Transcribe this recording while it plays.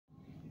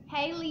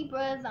Hey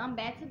Libras, I'm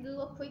back to do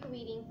a quick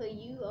reading for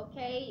you,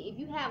 okay? If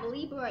you have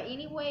Libra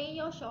anywhere in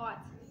your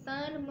charts,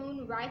 Sun,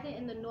 Moon, Rising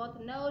in the North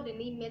Node, then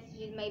these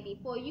messages may be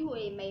for you or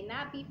it may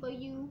not be for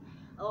you,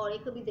 or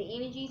it could be the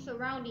energy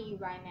surrounding you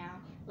right now.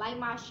 Like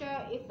my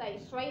shirt, it's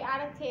like straight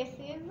out of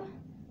Texas.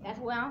 That's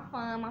where I'm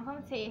from. I'm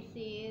from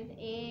Texas.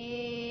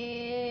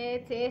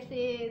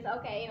 Texas.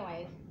 Okay,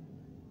 anyways.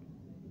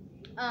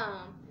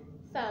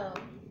 So,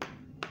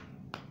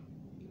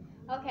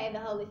 okay, the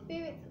Holy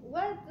Spirit,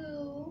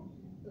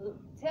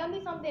 tell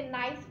me something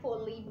nice for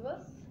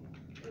Libras.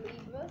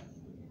 Libras.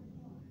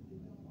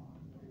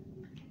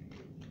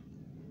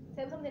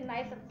 Tell me something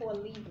nicer for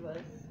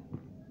Libras.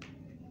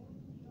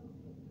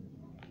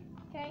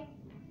 Okay.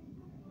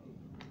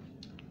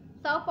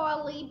 So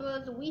far,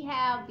 Libras, we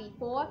have the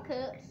Four of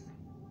Cups,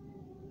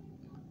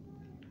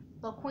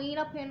 the Queen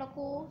of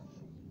Pentacles,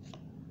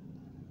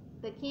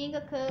 the King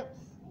of Cups,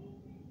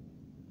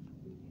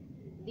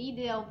 the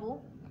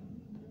Devil,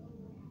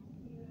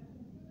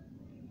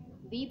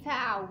 the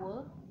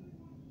Tower,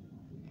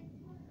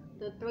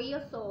 the Three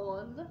of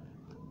Swords,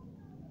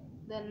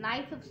 the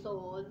Knight of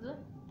Swords,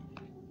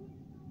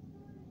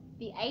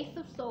 the Ace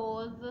of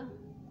Swords,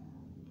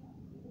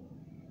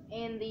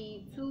 and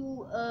the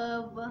Two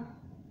of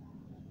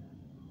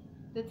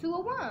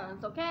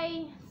Wands.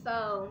 Okay,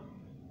 so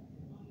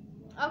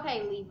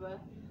okay, Libra,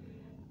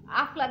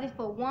 I feel like this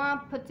for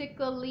one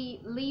particular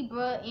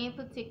Libra in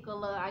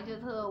particular. I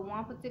just heard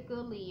one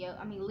particular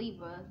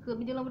Libra. Could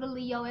be dealing with a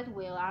Leo as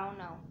well, I don't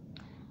know.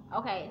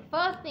 Okay,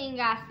 first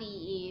thing I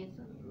see is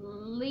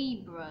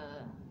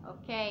Libra.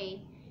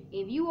 Okay,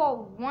 if you are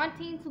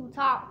wanting to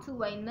talk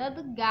to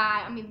another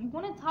guy, if you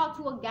want to talk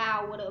to a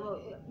guy or whatever,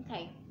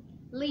 okay,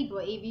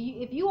 Libra,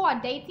 if you are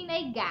dating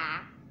a guy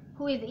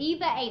who is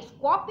either a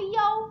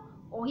Scorpio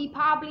or he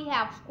probably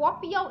have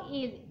Scorpio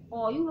he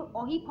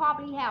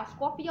probably have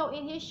Scorpio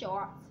in his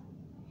charts,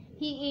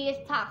 he is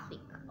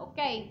toxic.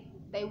 Okay,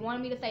 they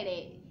wanted me to say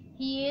that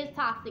he is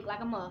toxic like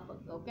a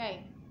motherfucker.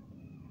 Okay,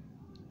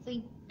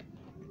 see,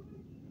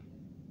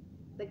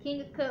 the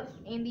King of Cups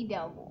and the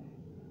Devil.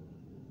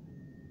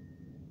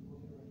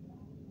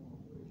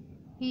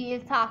 He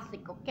is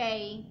toxic,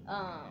 okay?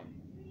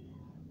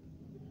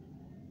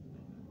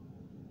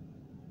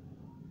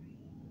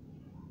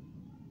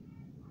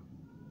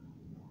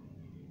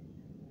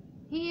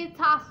 He is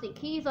toxic.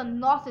 He's a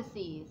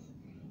narcissist.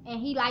 And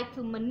he likes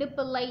to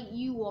manipulate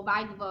you or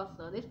vice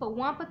versa. This for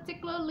one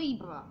particular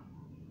Libra.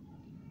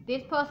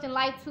 This person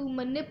likes to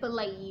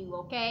manipulate you,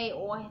 okay?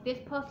 Or this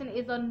person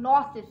is a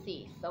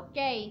narcissist,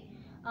 okay?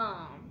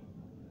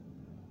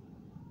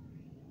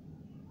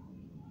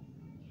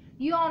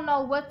 You don't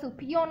know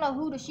you don't know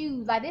who to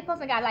choose. Like, this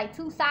person got like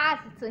two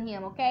sides to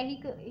him, okay?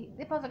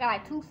 This person got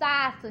like two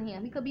sides to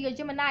him. He could be a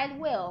Gemini as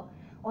well.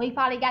 Or he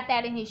probably got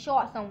that in his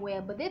chart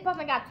somewhere. But this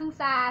person got two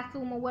sides to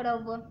him or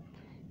whatever.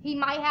 He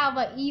might have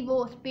an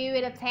evil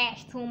spirit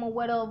attached to him or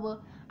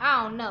whatever.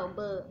 I don't know,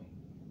 but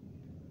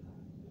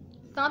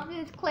something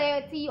is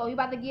clarity, or you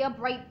about to get a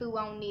breakthrough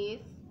on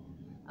this.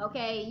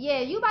 Okay,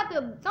 yeah,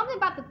 something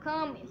about to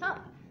come.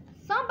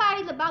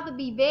 Somebody's about to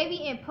be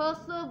very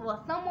impulsive, or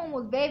someone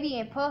was very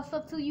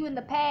impulsive to you in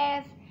the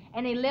past,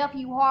 and they left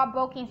you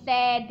heartbroken,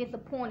 sad,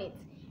 disappointed,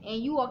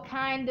 and you are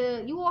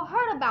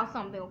hurt about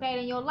something, okay,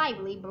 in your life,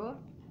 Libra.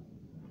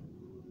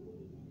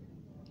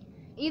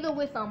 Either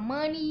with some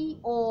money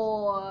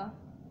or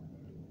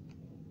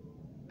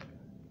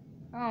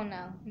I don't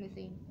know. Let me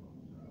see.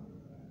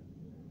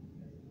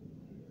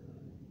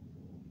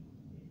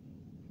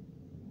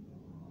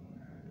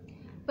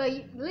 But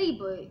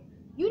Libra,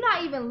 you're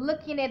not even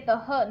looking at the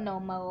hurt no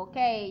more,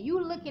 okay? You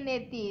looking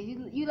at this.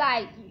 You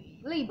like,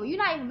 Libra, you're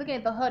not even looking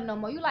at the hurt no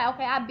more. You like,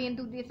 okay, I've been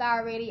through this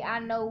already. I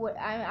know what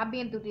I've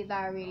been through this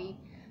already.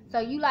 So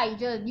you like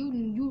you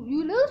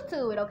lose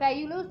to it, okay?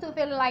 You lose to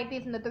feeling like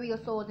this in the Three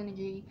of Swords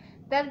energy.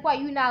 That's why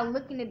you're not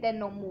looking at that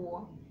no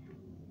more.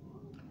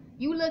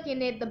 You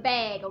looking at the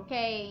bag,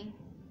 okay?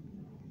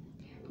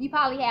 You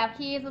probably have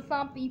kids or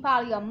something. You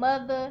probably a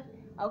mother,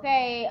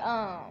 okay?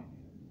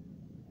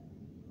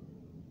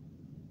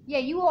 Yeah,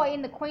 you are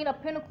in the Queen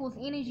of Pentacles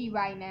energy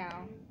right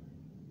now.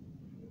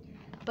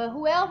 But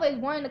whoever is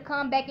wanting to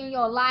come back in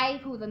your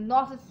life, who's a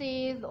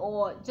narcissist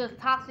or just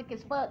toxic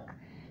as fuck,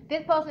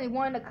 this person is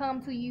wanting to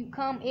come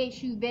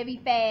at you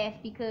very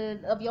fast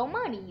because of your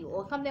money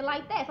or something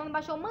like that. Something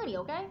about your money,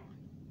 okay?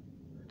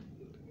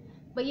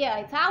 But yeah,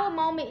 a tower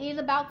moment is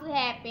about to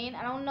happen.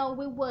 I don't know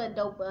with what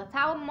though, but a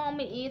tower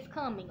moment is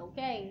coming,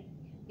 okay?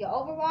 Your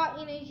overall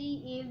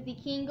energy is the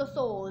King of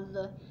Swords.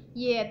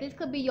 Yeah, this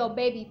could be your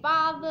baby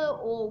father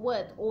or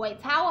what. Or a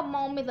tower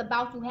moment is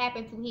about to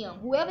happen to him.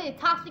 Whoever is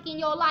toxic in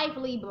your life,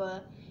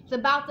 Libra, it's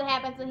about to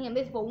happen to him.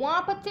 This is for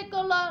one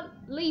particular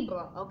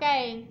Libra,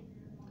 okay?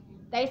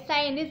 They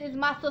saying this is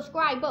my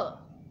subscriber,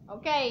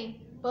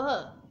 okay? For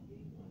her.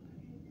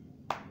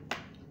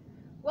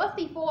 What's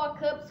the Four of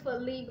Cups for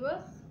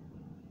Libras?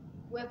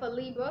 Well, for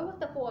Libra, what's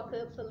the Four of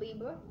Cups for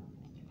Libra?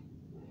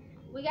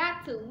 We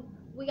got two.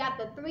 We got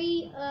the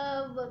Three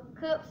of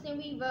Cups in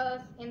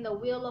reverse and the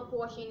Wheel of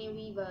Fortune in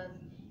reverse.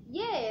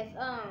 Yes,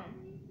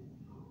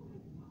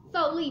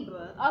 So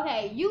Libra,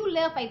 okay, you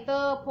left a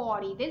third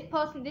party. This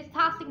person, this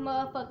toxic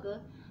motherfucker,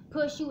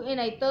 puts you in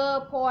a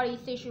third party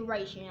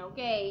situation,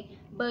 okay?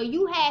 But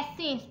you had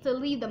sense to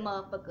leave the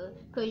motherfucker,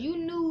 cause you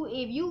knew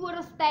if you would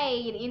have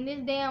stayed in this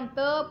damn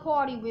third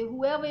party with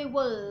whoever it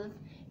was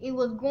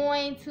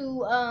going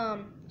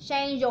to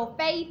change your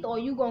faith, or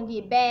you gonna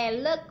get bad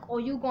luck, or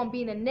you gonna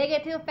be in a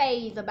negative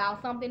phase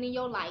about something in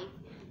your life.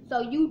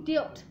 So you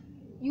dipped,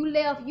 you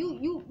left,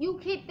 you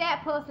kicked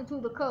that person to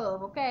the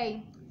curb,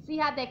 okay? See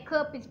how that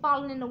cup is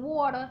falling in the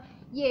water?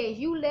 Yes,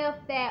 you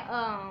left that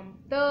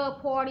third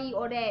party,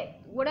 or that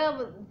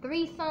whatever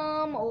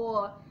threesome,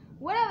 or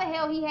whatever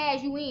hell he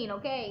has you in,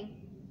 okay?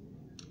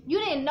 You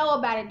didn't know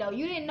about it though.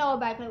 You didn't know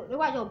about it.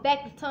 Watch, your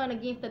back is turned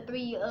against the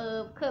three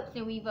of cups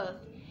in reverse.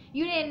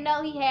 You didn't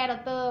know he had a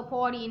third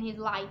party in his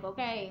life,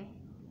 okay?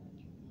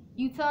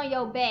 You turn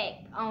your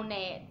back on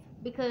that,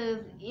 because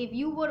if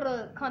you would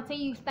have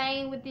continued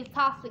staying with this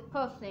toxic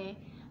person,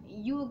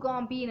 you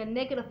gonna be in a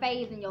negative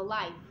phase in your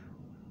life.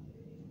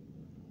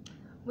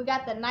 We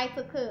got the Knight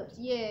of Cups,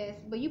 yes.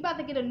 But you about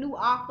to get a new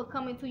offer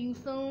coming to you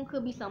soon.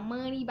 Could be some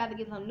money. You about to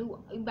get some new,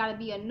 you about to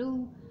be a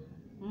new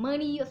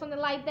money or something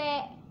like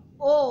that.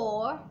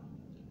 Or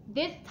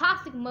this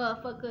toxic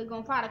motherfucker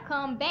gonna try to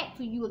come back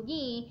to you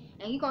again,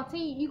 and you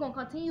gonna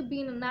continue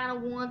being the 9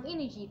 of Wands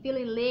energy,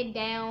 feeling let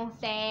down,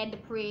 sad,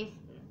 depressed,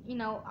 you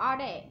know, all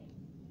that.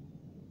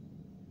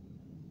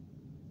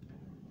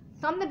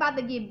 Something about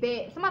to get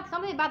bad.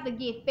 Something about to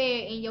get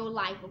fair in your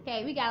life.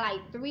 Okay, we got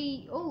like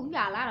 3. Oh, you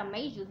got a lot of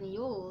majors in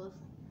yours.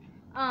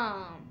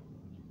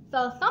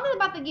 So something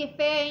about to get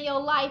fair in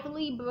your life,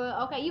 Libra.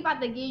 Okay, you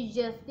about to get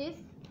justice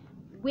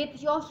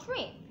with your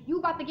strength. You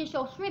about to get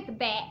your strength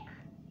back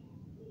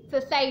to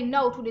say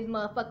no to this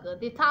motherfucker.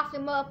 This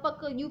toxic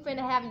motherfucker, you finna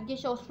have to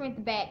get your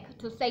strength back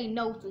to say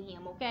no to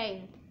him.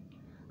 Okay.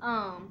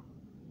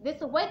 This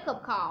a wake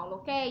up call.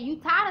 Okay, you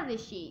tired of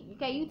this shit.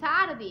 Okay, you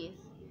tired of this.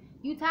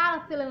 You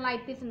tired of feeling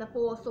like this in the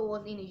 4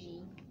 Swords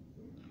energy.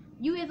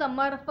 You is a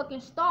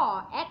motherfucking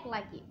star. Act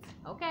like it,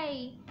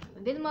 okay?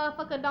 This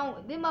motherfucker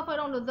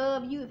don't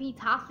deserve you if he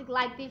toxic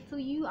like this to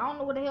you. I don't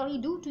know what the hell he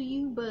do to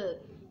you,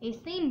 but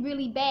it seemed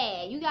really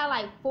bad. You got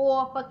like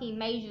 4 fucking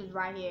majors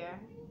right here.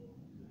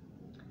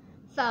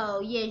 So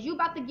yes, you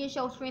about to get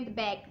your strength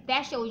back.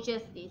 That's your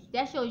justice.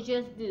 That's your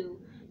just due.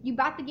 You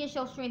about to get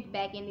your strength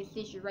back in this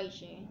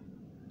situation.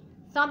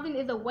 Something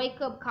is a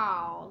wake up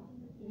call.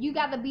 You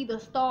got to be the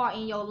star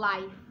in your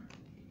life.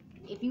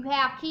 If you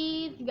have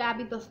kids, you got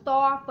to be the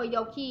star for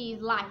your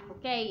kids' life,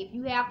 okay? If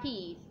you have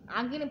kids.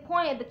 I'm getting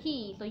pointed at the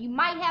kids. So you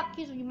might have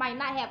kids or you might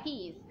not have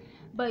kids.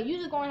 But you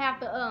just going to have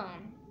to,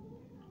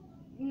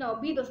 you know,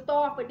 be the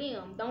star for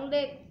them. Don't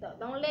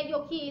let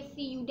your kids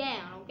see you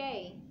down,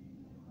 okay?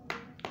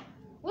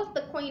 What's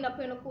the Queen of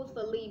Pentacles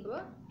for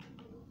Libra?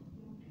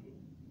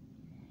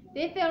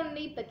 They fell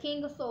underneath the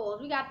King of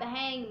Swords. We got the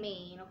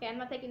Hangman. Okay, I'm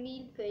not taking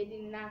these because it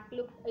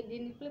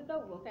didn't flip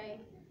over, okay?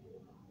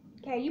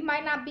 Okay, you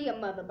might not be a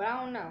mother, but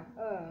I don't know.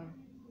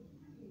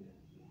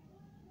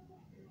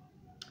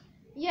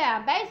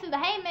 Yeah, basically the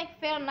Hangman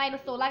fell Knight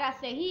of Swords. Like I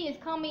said, he is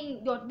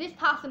coming, this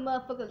toxic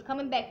motherfucker is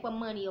coming back for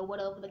money or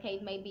whatever the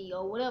case may be,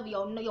 or whatever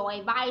your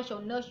advice,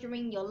 your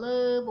nurturing, your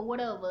love, or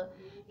whatever.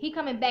 He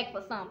coming back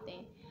for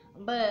something.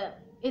 But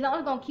it's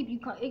only gonna keep you.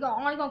 It's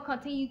only gonna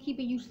continue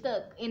keeping you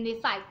stuck in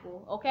this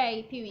cycle.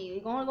 Okay, period.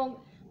 It's only gonna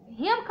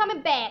him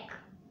coming back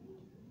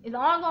is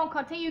only gonna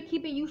continue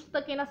keeping you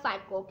stuck in a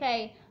cycle.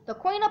 Okay, the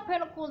Queen of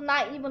Pentacles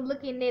not even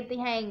looking at the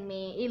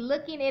Hangman. It's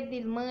looking at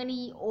this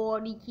money or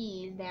the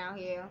kids down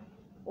here,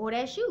 or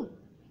that's you,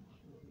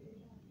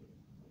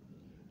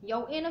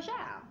 your inner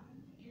child.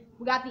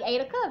 We got the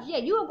 8 of Cups. Yeah,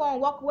 you are gonna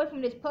walk away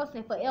from this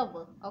person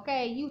forever.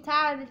 Okay, you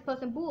tired of this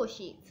person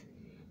bullshit.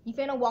 You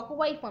finna walk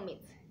away from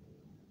it.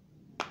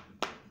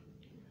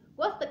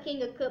 What's the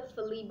King of Cups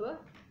for Libra?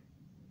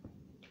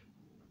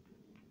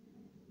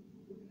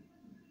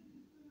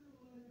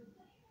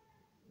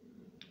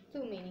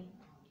 Too many.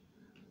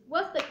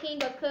 What's the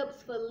King of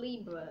Cups for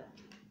Libra?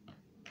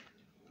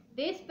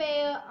 This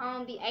fell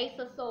on the Ace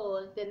of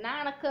Swords, the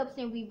 9 of Cups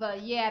in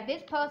reverse. Yeah,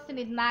 this person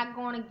is not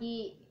going to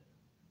get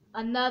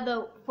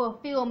another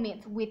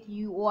fulfillment with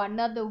you, or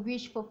another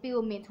rich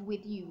fulfillment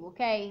with you,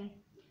 okay?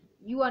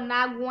 You are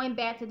not going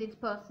back to this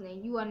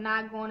person. You are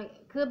not going to,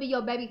 could be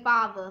your baby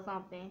father or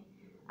something.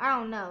 I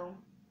don't know.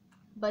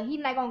 But you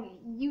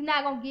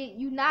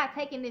not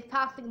taking this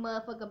toxic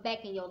motherfucker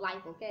back in your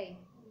life, okay?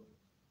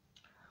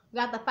 We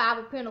got the 5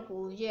 of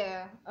Pentacles,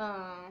 yeah.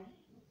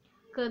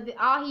 Cause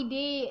all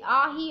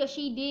he or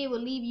she did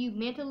was leave you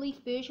mentally,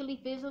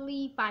 spiritually,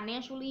 physically,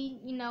 financially,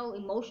 you know,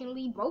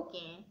 emotionally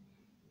broken.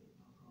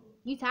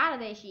 You tired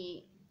of that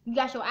shit. You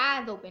got your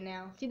eyes open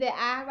now. See that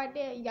eye right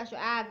there? You got your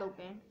eyes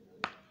open.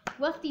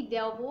 What's the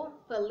Devil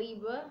for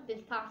Libra?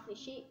 This toxic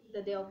shit,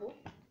 the Devil.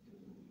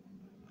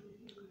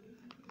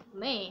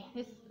 Man,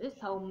 it's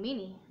so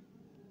many.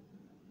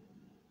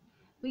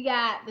 We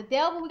got the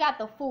Devil, we got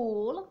the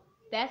Fool.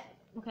 That's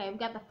okay, we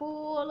got the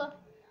Fool,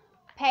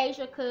 Page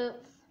of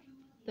Cups,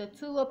 the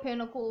 2 of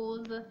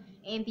Pentacles,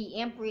 and the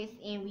Empress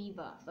in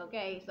reverse.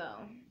 Okay, so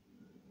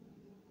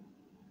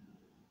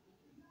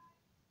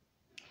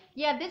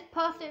Yeah, this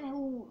person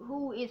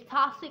who is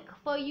toxic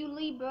for you,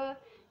 Libra,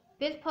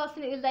 this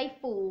person is a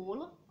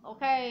fool,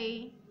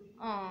 okay?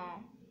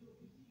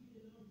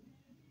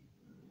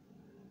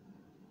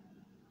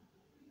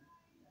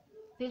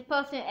 This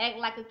person act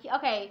like a kid.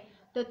 Okay,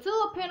 the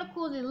Two of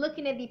Pentacles is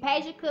looking at the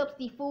Page of Cups,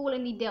 the Fool,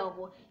 and the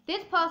Devil.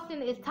 This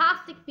person is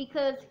toxic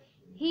because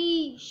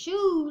he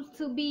chooses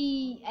to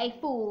be a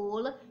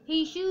fool.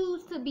 He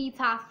chooses to be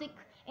toxic,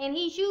 and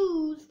he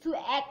chooses to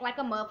act like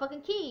a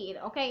motherfucking kid.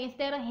 Okay,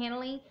 instead of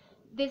handling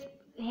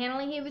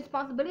his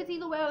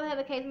responsibilities or whatever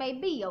the case may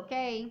be.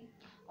 Okay.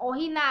 Or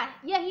he not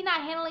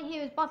handling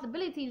his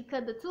responsibilities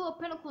because the Two of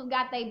Pentacles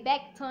got their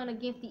back turned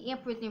against the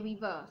Empress in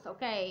reverse.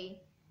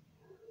 Okay.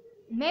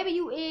 Maybe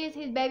you is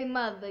his baby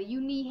mother.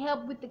 You need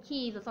help with the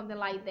kids or something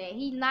like that.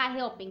 He's not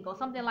helping or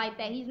something like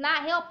that. He's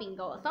not helping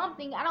or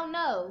something. I don't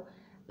know.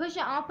 Put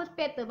your own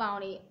perspective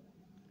on it.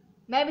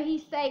 Maybe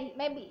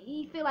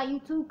he feel like you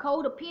too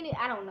codependent.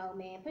 I don't know,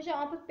 man. Put your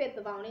own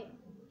perspective on it.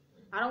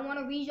 I don't want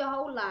to read your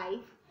whole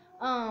life.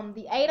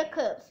 The Eight of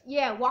Cups.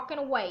 Yeah, walking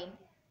away.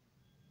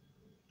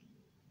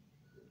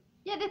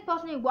 Yeah, this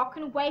person is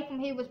walking away from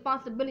his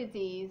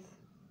responsibilities.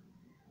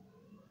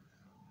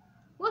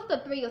 What's the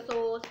Three of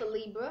Swords for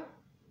Libra?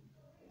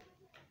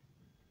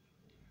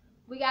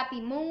 We got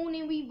the Moon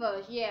in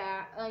reverse.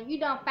 Yeah, you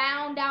done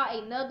found out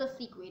another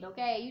secret,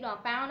 okay? You done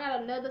found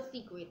out another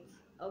secret,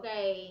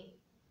 okay?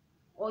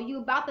 Or you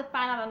about to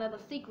find out another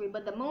secret,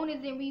 but the Moon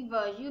is in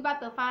reverse. You about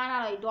to find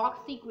out a dark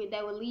secret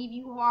that will leave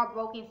you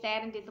heartbroken,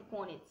 sad, and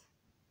disappointed.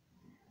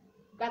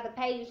 Got the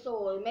Page of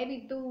Swords.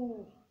 Maybe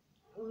through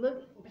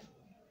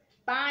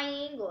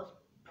spying or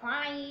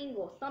prying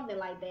or something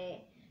like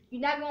that.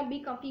 You're not going to be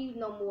confused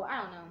no more.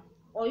 I don't know.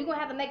 Or you're going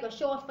to have to make a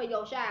choice for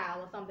your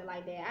child or something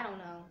like that. I don't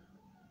know.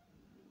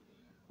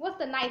 What's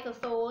the Knight of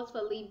Swords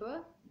for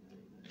Libra?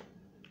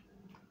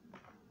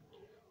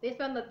 This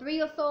from the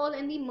Three of Swords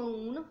and the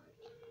Moon.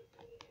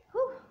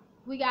 Whew.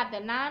 We got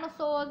the Nine of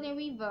Swords in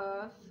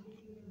reverse,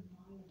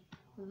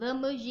 the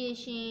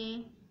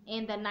Magician,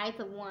 and the Knight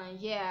of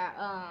Wands.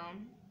 Yeah,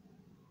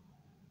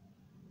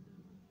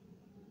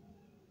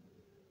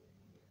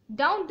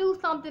 don't do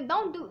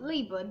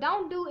Libra,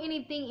 don't do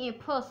anything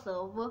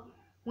impulsive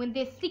when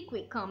this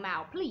secret come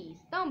out. Please,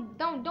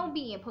 don't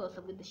be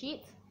impulsive with the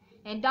shit.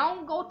 And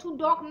don't go to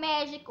dark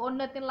magic or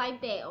nothing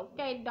like that,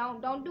 okay?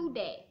 Don't do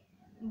that.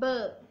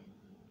 But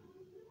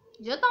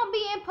just don't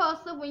be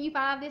impulsive when you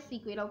find out this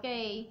secret,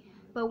 okay?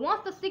 But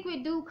once the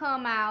secret do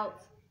come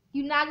out,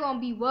 you're not gonna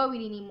be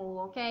worried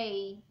anymore,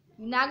 okay?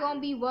 You're not gonna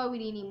be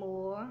worried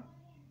anymore.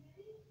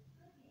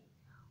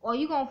 Or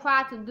you're gonna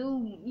try to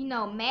do,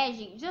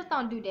 magic. Just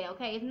don't do that,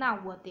 okay? It's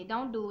not worth it.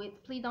 Don't do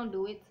it. Please don't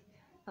do it,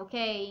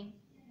 okay?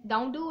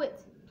 Don't do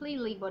it. Please,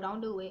 Libra,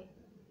 don't do it.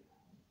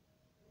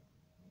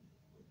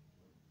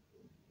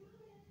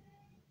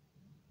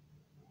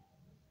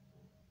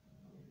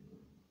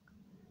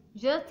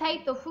 Just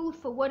take the fruit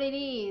for what it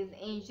is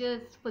and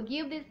just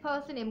forgive this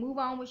person and move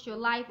on with your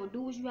life, or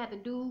do what you have to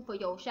do for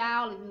your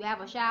child if you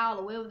have a child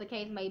or whatever the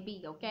case may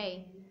be,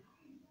 okay?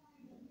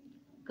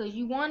 Because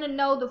you want to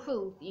know the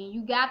truth and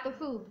you got the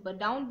truth, but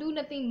don't do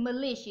nothing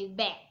malicious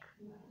back,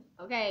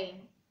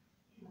 okay?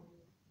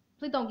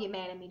 Please don't get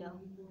mad at me though.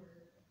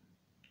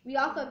 We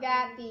also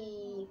got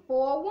the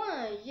Four of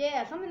Wands.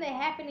 Yeah, something that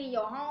happened in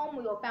your home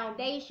or your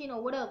foundation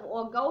or whatever,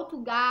 or go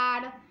to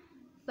God.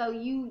 So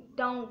you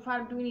don't try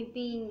to do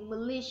anything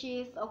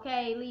malicious,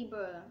 okay,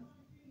 Libra?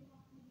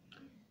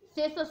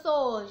 Six of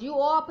Swords, you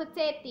are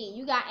protected.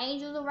 You got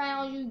angels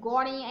around you,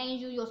 guardian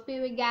angels, your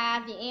spirit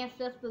guides, your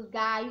ancestors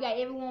guide. You got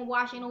everyone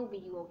watching over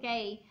you,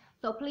 okay?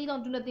 So please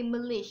don't do nothing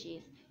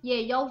malicious. Yeah,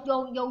 your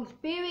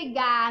spirit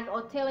guides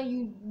are telling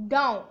you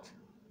don't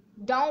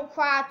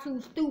try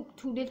to stoop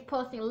to this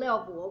person's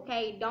level,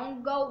 okay?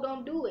 Don't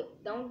do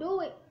it. Don't do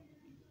it.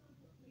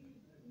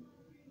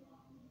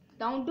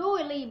 Don't do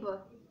it, Libra.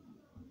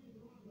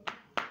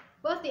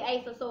 What's the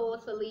Ace of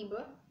Swords for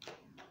Libra?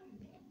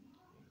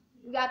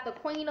 We got the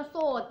Queen of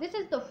Swords. This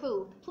is the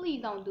truth.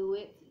 Please don't do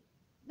it.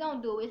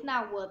 Don't do it. It's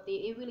not worth it.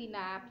 It really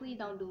not. Please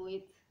don't do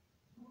it.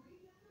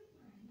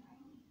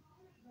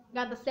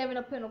 Got the Seven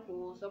of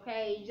Pentacles,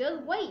 okay?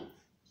 Just wait.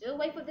 Just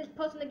wait for this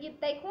person to get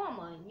their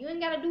karma. You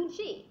ain't gotta do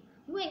shit.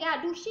 You ain't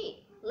gotta do shit.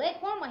 Let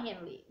karma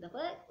handle it. The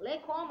fuck?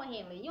 Let karma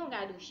handle it. You don't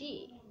gotta do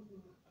shit.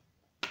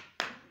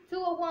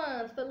 Two of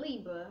Wands for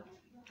Libra.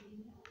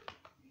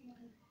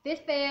 This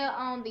fell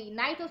on the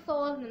Knight of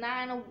Swords and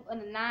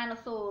the Nine of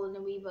Swords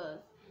in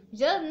reverse.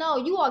 Just know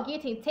you are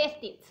getting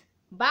tested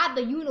by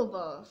the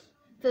universe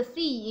to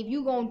see if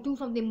you're going to do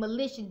something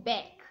malicious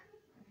back.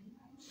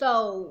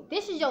 So,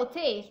 this is your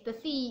test to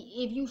see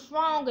if you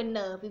strong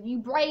enough, if you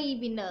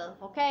brave enough,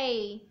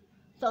 okay?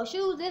 So,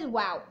 choose this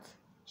route.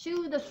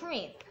 Choose the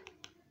strength.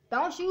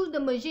 Don't choose the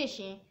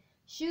magician.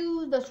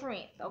 Choose the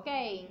strength,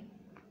 okay?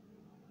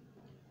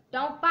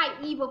 Don't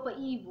fight evil for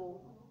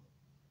evil.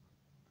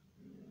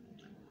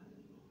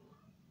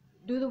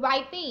 Do the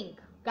right thing.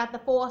 Got the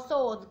Four of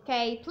Swords,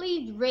 okay?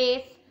 Please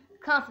rest,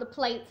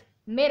 contemplate,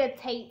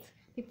 meditate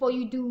before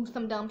you do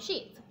some dumb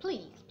shit.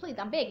 Please,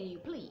 I'm begging you,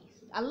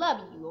 please. I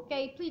love you,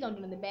 okay? Please don't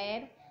do nothing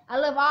bad. I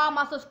love all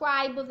my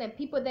subscribers and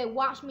people that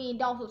watch me and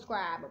don't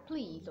subscribe, but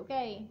please,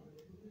 okay?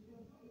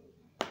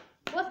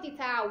 What's the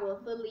Tower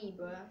for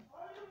Libra?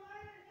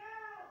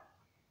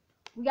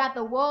 We got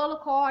the World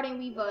card in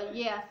reverse.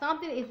 Yeah,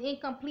 something is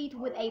incomplete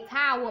with a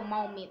Tower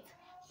moment.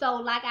 So,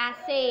 like I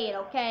said,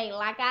 okay?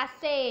 Like I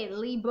said,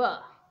 Libra.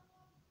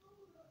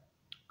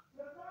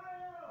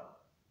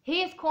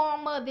 His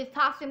karma, this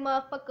toxic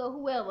motherfucker,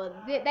 whoever,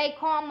 they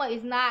karma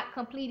is not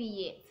completed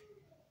yet.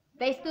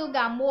 They still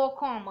got more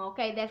karma,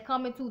 okay, that's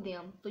coming to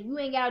them. So you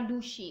ain't gotta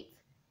do shit.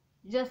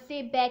 Just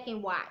sit back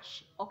and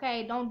watch,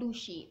 okay? Don't do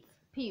shit,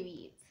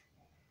 period.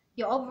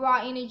 Your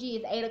overall energy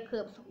is 8 of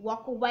Cups.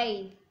 Walk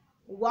away.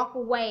 Walk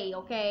away,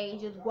 okay?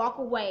 Just walk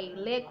away.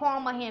 Let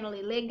karma handle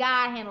it. Let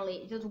God handle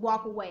it. Just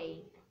walk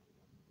away.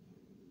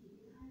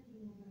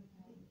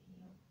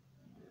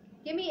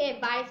 Give me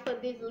advice for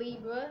this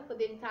Libra, for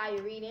this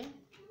entire reading.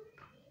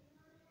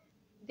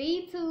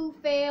 These two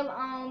fell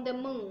on the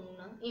moon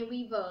in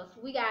reverse.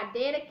 We got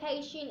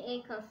dedication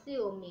and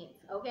concealment.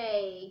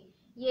 Okay.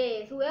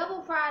 Yes,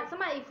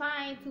 somebody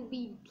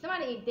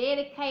is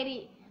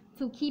dedicated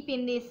to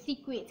keeping this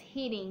secret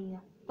hidden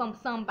from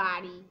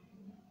somebody.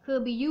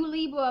 Could be you,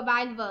 Libra, or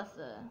vice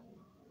versa.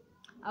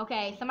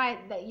 Okay,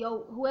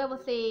 whoever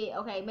said,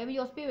 okay, maybe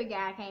your spirit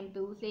guide came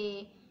through,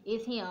 said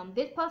it's him.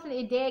 This person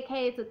is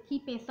dedicated to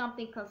keeping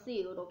something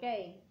concealed,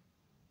 okay?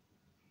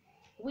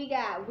 We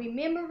got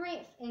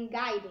remembrance and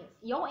guidance.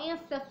 Your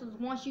ancestors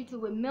want you to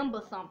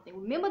remember something.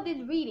 Remember this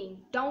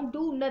reading. Don't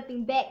do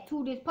nothing back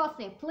to this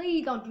person.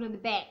 Please don't do nothing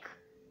back.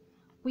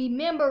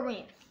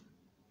 Remembrance.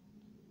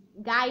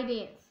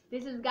 Guidance.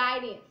 This is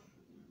guidance.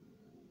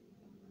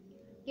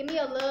 Give me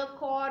a love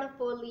card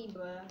for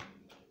Libra.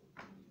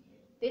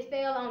 This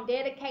fell on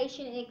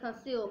dedication and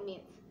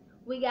concealment.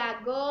 We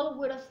got girl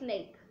with a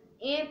snake.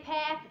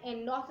 Empath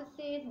and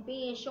narcissist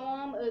being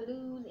shown,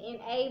 elude,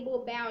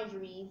 enable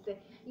boundaries.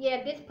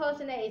 Yeah, this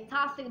person that is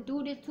toxic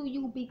do this to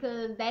you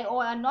because they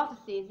are a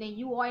narcissist and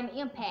you are an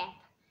empath.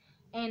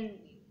 And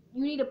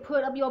you need to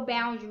put up your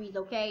boundaries,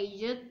 okay?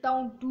 Just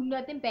don't do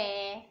nothing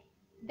bad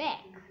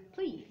back,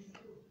 please.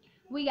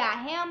 We got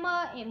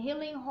hammer and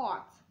healing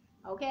heart.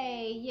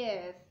 Okay,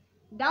 yes.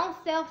 Don't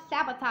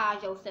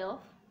self-sabotage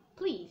yourself,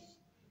 please.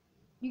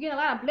 You get a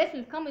lot of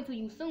blessings coming to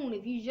you soon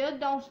if you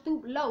just don't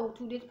stoop low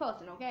to this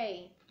person,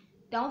 okay?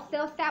 Don't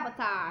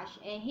self-sabotage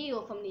and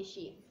heal from this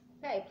shit.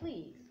 Okay,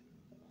 please.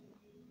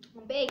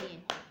 I'm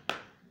begging.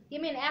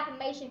 Give me an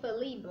affirmation for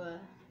Libra.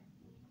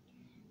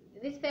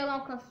 This fell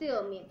on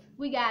concealment.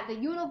 We got the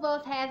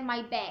universe has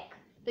my back.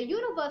 The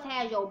universe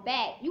has your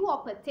back. You are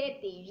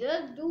protected.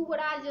 Just do what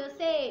I just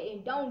said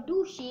and don't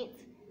do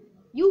shit.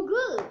 You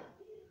good.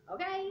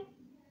 Okay?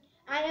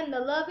 I am the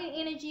loving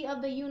energy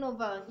of the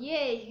universe.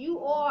 Yes, you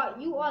are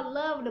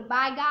loved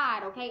by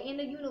God, okay, in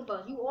the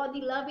universe. You are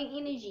the loving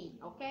energy,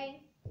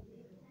 okay?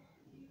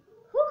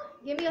 Whew.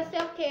 Give me a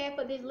self-care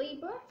for this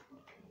Libra.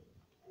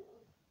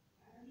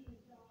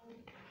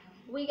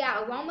 We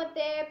got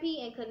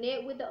aromatherapy and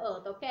connect with the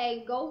earth,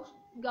 okay? Go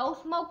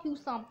smoke you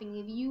something.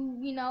 If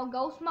you know,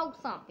 go smoke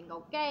something,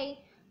 okay?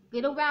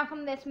 Get around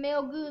from that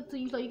smell good to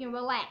you so you can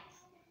relax.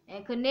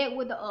 And connect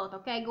with the earth,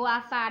 okay? Go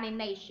outside in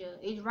nature.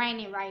 It's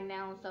raining right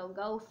now, so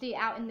go sit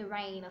out in the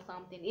rain or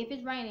something. If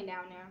it's raining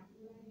down there.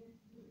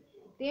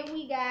 Then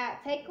we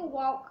got take a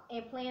walk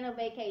and plan a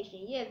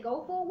vacation. Yes,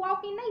 go for a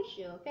walk in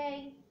nature,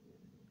 okay?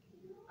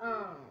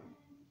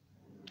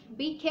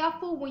 Be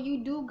careful when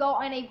you do go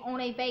on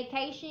a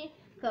vacation,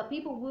 because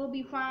people will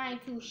be trying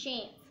to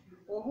chant,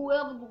 or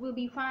whoever will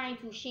be trying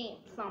to chant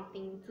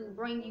something to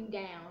bring you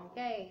down,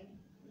 okay?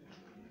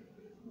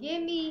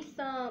 Give me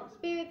some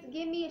spirits.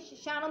 Give me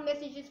channel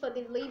messages for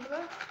this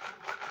Libra.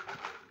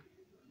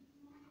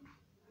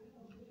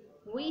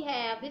 We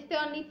have this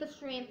fell underneath the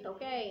strength,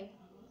 okay?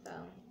 So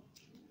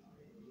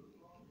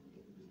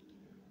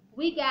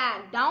we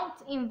got don't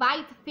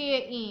invite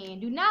fear in.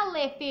 Do not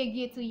let fear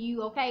get to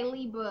you, okay,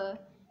 Libra?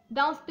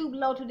 Don't stoop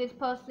low to this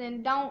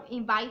person. Don't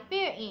invite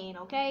fear in,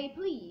 okay?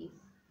 Please.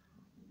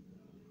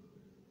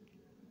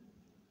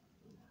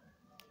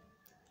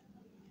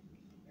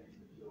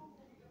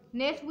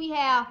 Next, we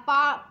have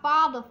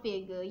father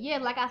figure. Yeah,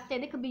 like I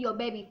said, it could be your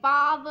baby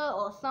father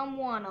or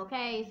someone,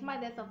 okay?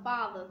 Somebody that's a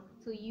father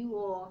to you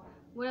or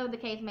whatever the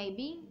case may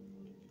be.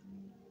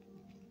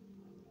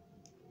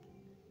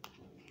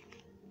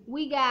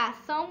 We got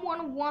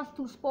someone wants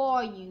to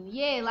spoil you.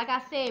 Yeah, like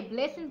I said,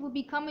 blessings will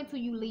be coming to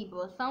you,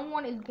 Libra.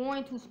 Someone is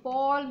going to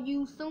spoil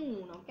you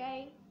soon,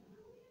 okay?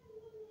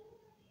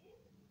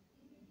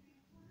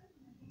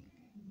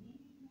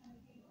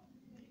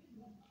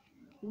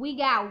 We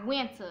got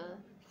winter.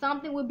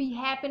 Something will be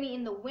happening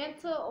in the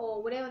winter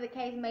or whatever the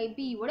case may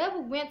be. Whatever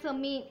winter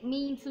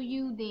means to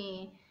you,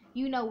 then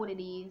you know what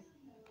it is.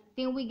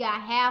 Then we got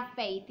have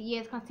faith.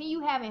 Yes, continue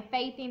having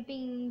faith in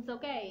things,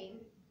 okay?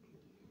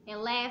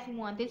 And last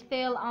one, this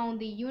fell on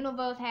the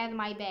universe has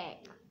my back.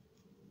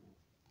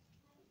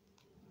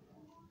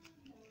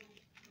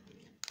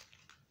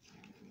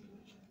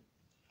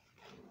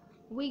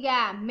 We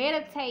got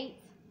meditate,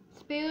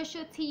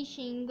 spiritual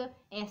teaching,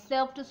 and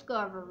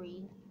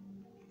self-discovery.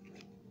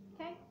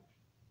 Okay?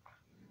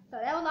 So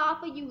that was all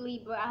for you,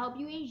 Libra. I hope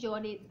you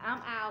enjoyed it.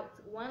 I'm out.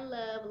 One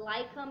love.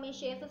 Like, comment,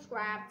 share,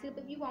 subscribe. Tip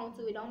if you want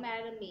to. It don't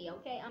matter to me.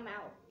 Okay? I'm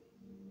out.